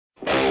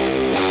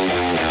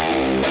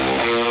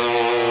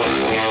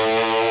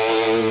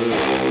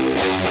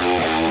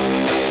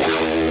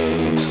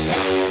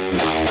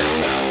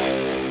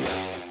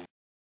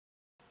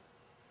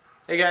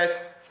Hey guys,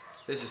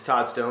 this is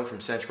Todd Stone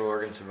from Central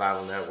Oregon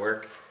Survival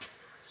Network.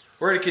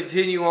 We're going to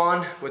continue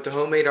on with the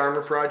homemade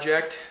armor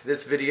project.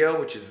 This video,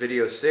 which is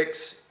video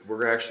 6,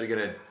 we're actually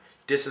going to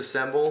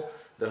disassemble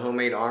the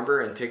homemade armor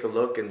and take a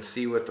look and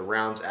see what the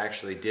rounds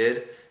actually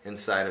did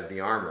inside of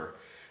the armor.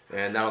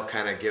 And that'll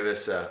kind of give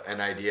us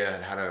an idea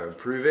on how to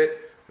improve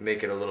it and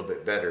make it a little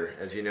bit better.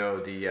 As you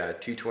know, the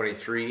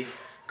 223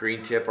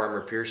 green tip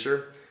armor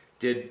piercer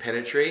did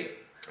penetrate.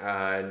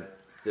 The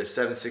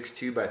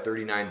 7.62 by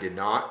 39 did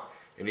not,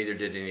 and neither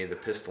did any of the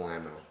pistol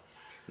ammo.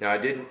 Now I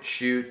didn't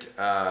shoot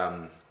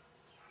a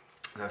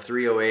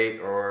 308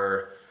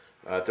 or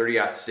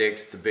 30-06.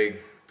 It's a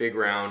big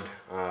round.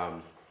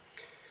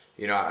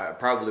 You know, I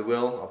probably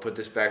will. I'll put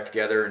this back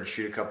together and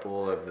shoot a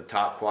couple of the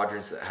top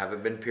quadrants that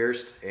haven't been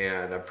pierced,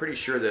 and I'm pretty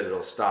sure that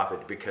it'll stop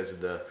it because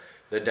of the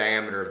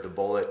diameter of the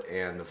bullet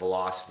and the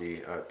velocity.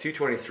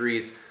 223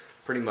 is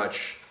pretty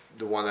much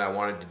the one that I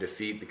wanted to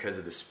defeat because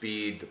of the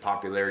speed, the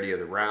popularity of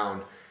the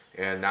round,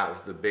 and that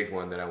was the big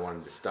one that I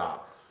wanted to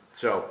stop.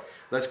 So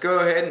let's go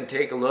ahead and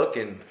take a look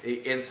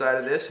inside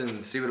of this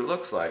and see what it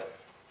looks like.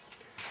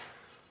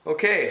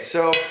 Okay,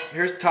 so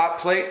here's the top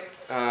plate.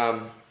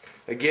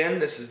 Again,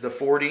 this is the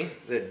 40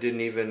 that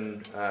didn't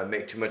even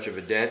make too much of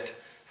a dent.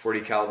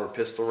 40 caliber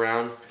pistol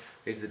round.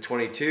 These are the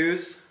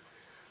 22s.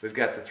 We've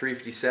got the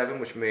 357,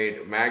 which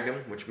made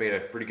Magnum, which made a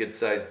pretty good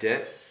sized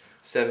dent.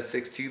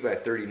 7.62 by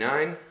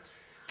 39,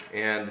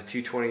 and the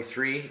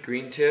 223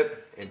 green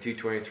tip and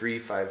 223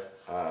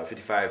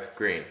 55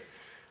 grain.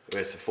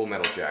 It's a full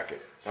metal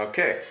jacket.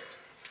 Okay.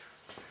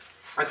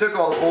 I took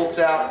all the bolts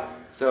out,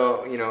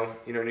 so you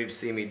don't need to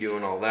see me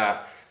doing all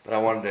that, but I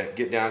wanted to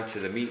get down to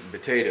the meat and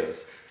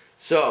potatoes.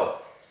 So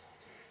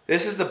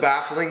this is the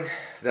baffling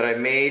that I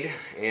made,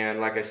 and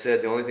like I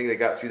said, the only thing that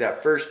got through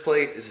that first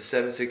plate is the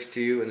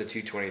 7.62 and the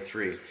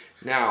 223.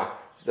 Now,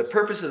 the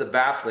purpose of the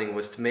baffling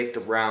was to make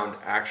the round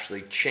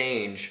actually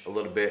change a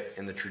little bit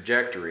in the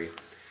trajectory,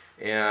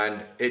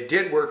 and it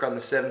did work on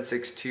the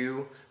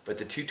 7.62, but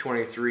the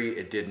 223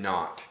 it did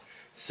not.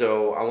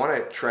 So I want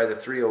to try the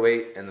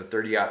 308 and the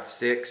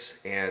 30-06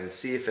 and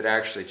see if it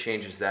actually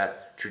changes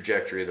that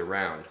trajectory of the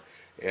round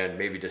and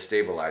maybe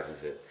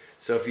destabilizes it.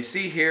 So if you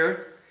see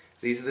here,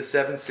 these are the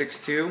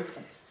 7.62.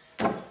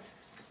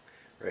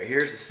 Right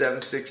here's the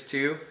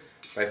 7.62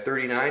 by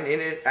 39,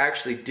 and it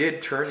actually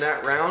did turn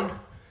that round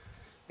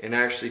and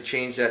actually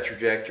change that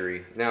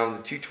trajectory. Now on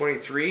the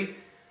 223, it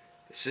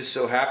just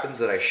so happens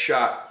that I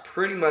shot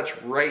pretty much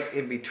right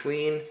in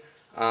between.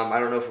 I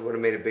don't know if it would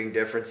have made a big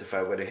difference if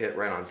I would have hit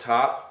right on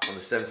top. On the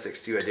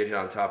 7.62, I did hit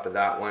on top of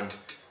that one,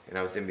 and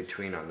I was in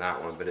between on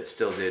that one, but it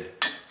still did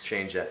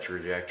change that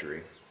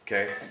trajectory.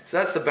 Okay, so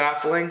that's the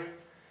baffling,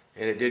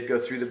 and it did go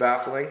through the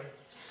baffling.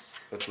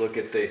 Let's look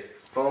at the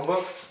phone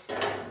books.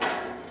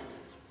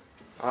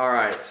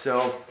 Alright,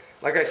 so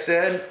like I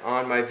said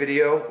on my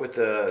video with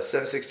the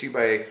 7.62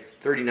 by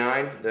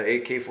 39, the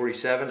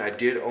AK-47, I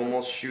did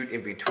almost shoot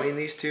in between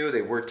these two.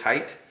 They were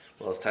tight,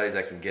 well as tight as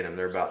I can get them.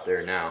 They're about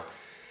there now.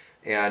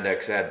 And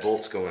because I had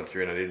bolts going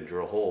through and I didn't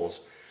drill holes.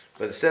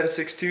 But the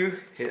 7.62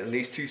 hit in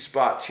these two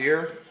spots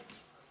here.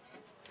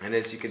 And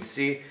as you can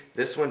see,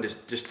 this one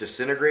just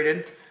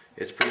disintegrated.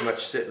 It's pretty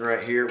much sitting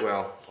right here.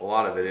 Well, a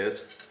lot of it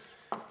is.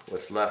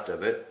 What's left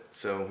of it.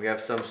 So we have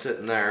some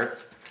sitting there.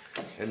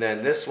 And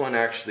then this one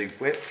actually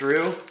went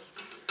through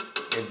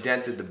and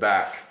dented the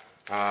back.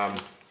 I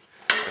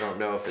don't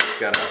know if it's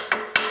got a...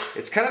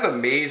 It's kind of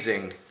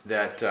amazing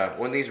that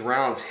when these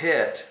rounds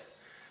hit,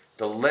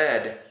 the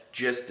lead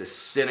just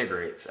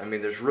disintegrates. I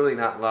mean, there's really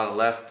not a lot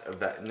left of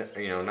that, not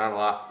a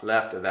lot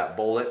left of that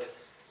bullet.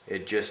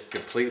 It just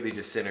completely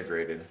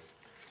disintegrated.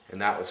 And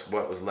that was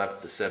what was left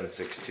of the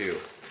 7.62.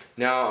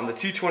 Now on the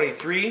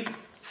 223,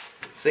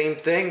 same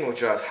thing,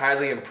 which I was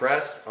highly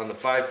impressed on the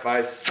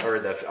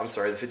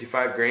the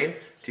 55 grain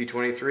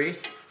 223.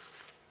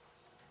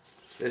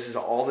 This is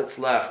all that's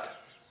left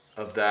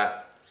of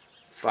that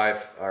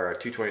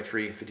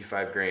 223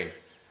 55 grain.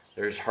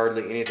 There's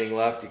hardly anything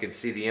left. You can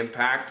see the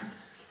impact.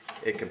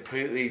 It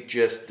completely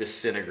just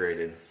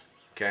disintegrated,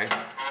 okay?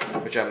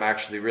 Which I'm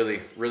actually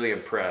really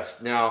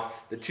impressed. Now,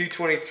 the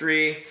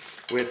 223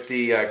 with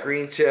the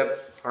green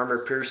tip armor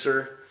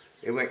piercer,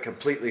 it went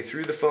completely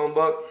through the phone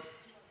book.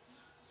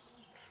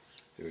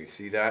 Do we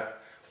see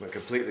that? Went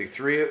completely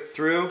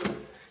through.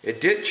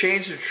 It did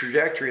change the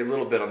trajectory a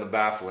little bit on the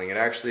baffling. It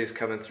actually is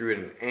coming through at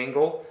an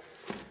angle,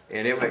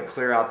 and it went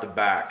clear out the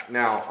back.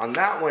 Now, on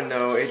that one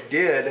though, it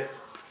did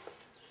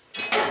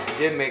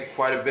make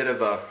quite a bit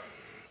of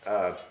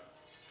a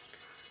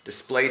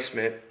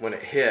displacement when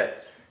it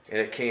hit and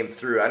it came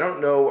through. I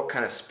don't know what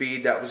kind of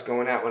speed that was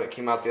going at when it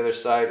came out the other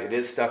side. It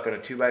is stuck on a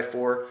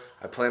 2x4.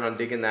 I plan on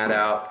digging that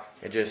out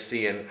and just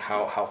seeing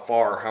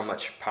how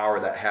much power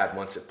that had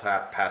once it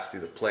passed through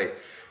the plate.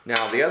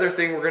 Now the other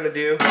thing we're going to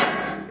do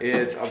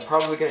is I'm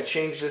probably going to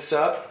change this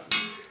up,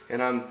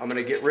 and I'm going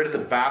to get rid of the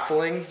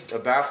baffling. The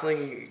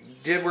baffling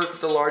did work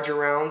with the larger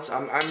rounds.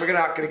 I'm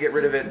not going to get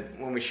rid of it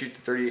when we shoot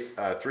the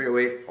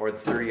 308 or the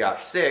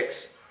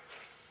 30-06,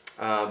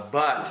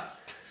 but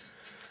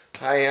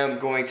I am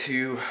going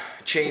to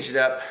change it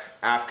up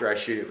after I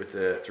shoot it with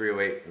the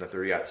 308 and the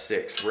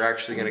 30-06. We're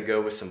actually going to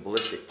go with some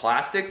ballistic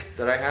plastic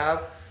that I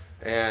have,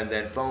 and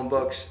then foam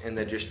books, and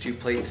then just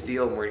 2-plate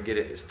steel, and we're going to get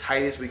it as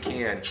tight as we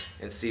can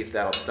and see if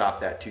that'll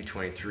stop that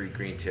 223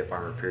 green tip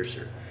armor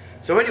piercer.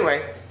 So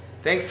anyway,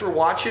 thanks for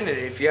watching, and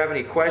if you have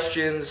any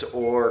questions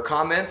or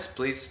comments,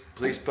 please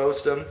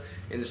post them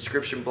in the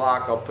description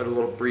block. I'll put a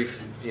little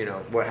brief,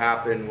 what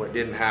happened, what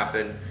didn't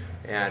happen,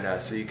 and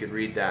so you can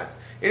read that.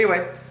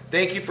 Anyway,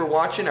 thank you for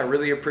watching. I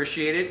really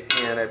appreciate it,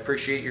 and I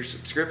appreciate your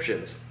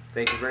subscriptions.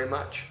 Thank you very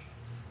much.